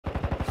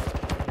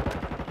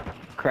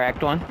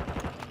Cracked one.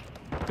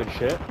 Good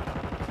shit.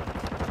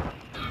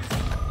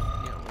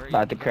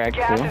 About to crack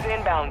Gas two. is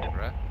inbound.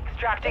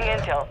 Extracting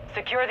intel.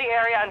 Secure the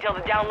area until the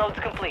download's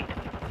complete.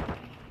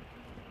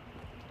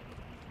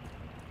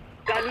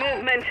 Got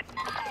movement.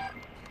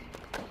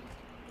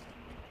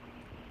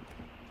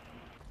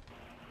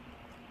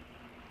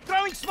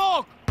 Throwing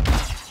smoke!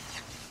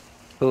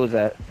 Who's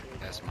that?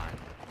 That's mine.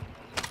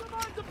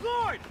 Someone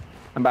deployed!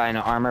 I'm buying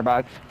an armor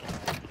box.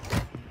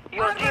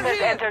 Your team has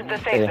entered the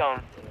safe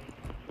zone.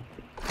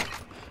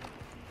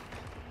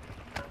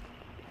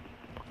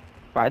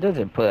 Why does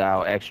it put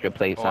out extra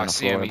plates Oh, I on the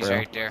see floor, him. He's bro?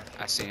 right there.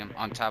 I see him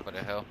on top of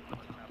the hill.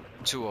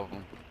 Two of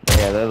them.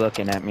 Yeah, they're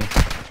looking at me.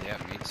 Yeah,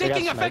 me too.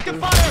 Taking effective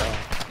snipers?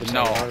 fire!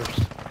 No.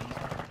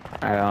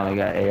 I only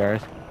got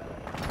ARs.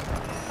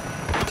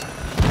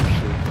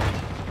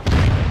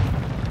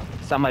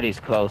 Somebody's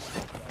close.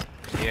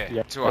 Yeah,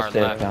 Yeah. to our What's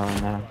that left.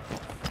 going now?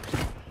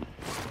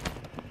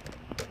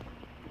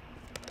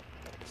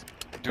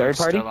 Dude's Third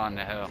party? still on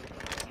the hill.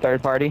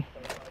 Third party?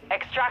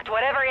 Extract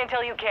whatever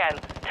intel you can.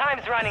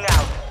 Time's running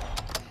out.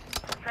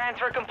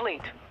 Transfer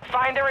complete.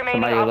 Find the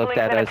remaining Somebody looked uplinks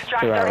at and us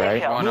extract to their our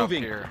right. intel. One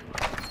Moving. up here.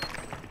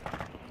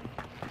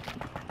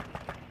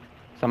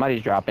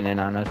 Somebody's dropping in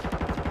on us.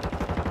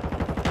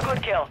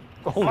 Good kill.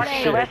 Oh Marking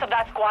the shit. rest of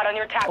that squad on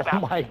your tac Oh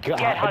map. my god.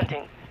 Get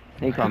hunting.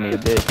 They call me a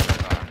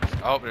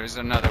bitch. Oh, there's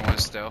another one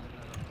still.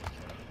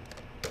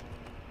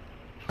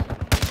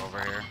 Over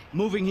here.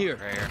 Moving here.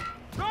 Right here.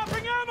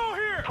 Dropping ammo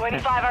here!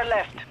 25 are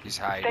left. He's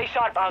Stay hiding.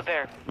 sharp out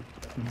there.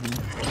 No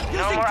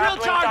Using more drill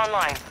uplinks charge!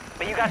 online,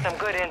 but you got some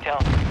good intel.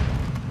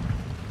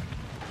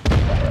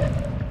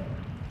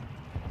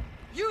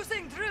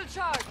 Using drill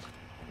charge.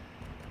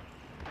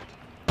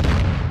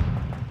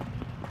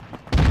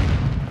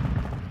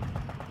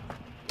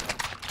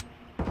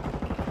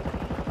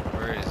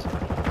 Where is he?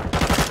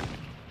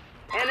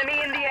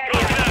 Enemy in the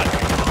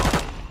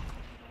area.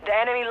 The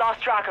enemy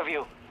lost track of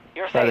you.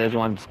 You're So there's safe.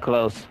 one's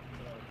close.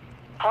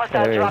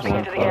 Hostile there is dropping one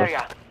into the close.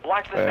 area.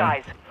 Watch the Where?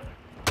 skies.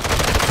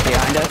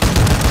 Behind us?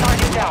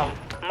 Target down.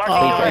 Marking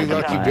Oh, the you rest of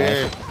lucky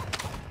them.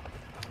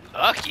 bitch.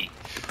 Lucky?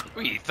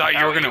 We thought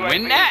you were gonna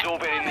win that? In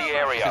the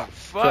area.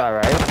 It's Fuck.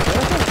 alright.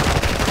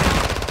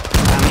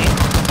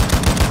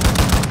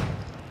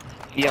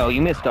 Yo,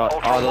 you missed all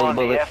those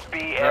bullets. Bro,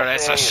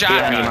 that's a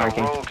Behind you, shotgun.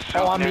 Marking.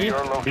 Oh, on me?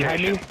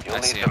 Behind me? You'll I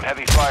need see some him.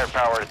 heavy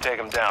firepower to take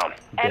them down.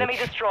 Enemy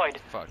Bitch. destroyed.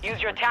 Fuck.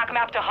 Use your tac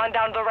map to hunt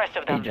down the rest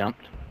of He them.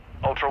 jumped.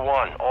 Ultra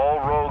One, all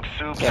rogue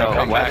soups Yo, are watch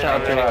coming out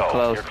back to to our the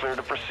close. You're clear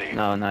to proceed.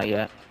 No, not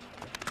yet.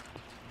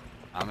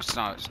 I'm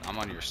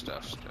on your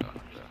stuff still.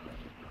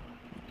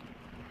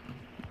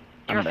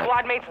 Your I'm back.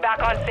 squad mates back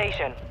on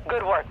station.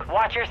 Good work.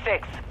 Watch your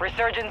six.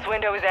 Resurgence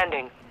window is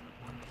ending.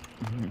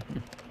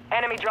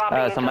 Enemy dropping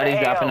into Somebody's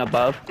the dropping AO.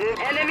 above.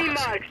 Enemy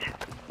marked.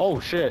 Oh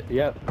shit,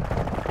 yep.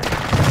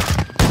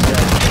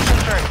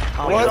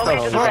 What the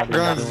Located fuck, the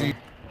Gunsy?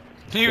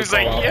 He was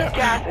like, Gas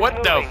yeah, is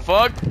what the moving.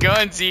 fuck,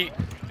 Gunsy?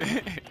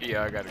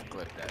 Yeah, I gotta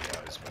clip that.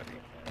 That was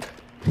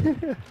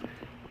funny.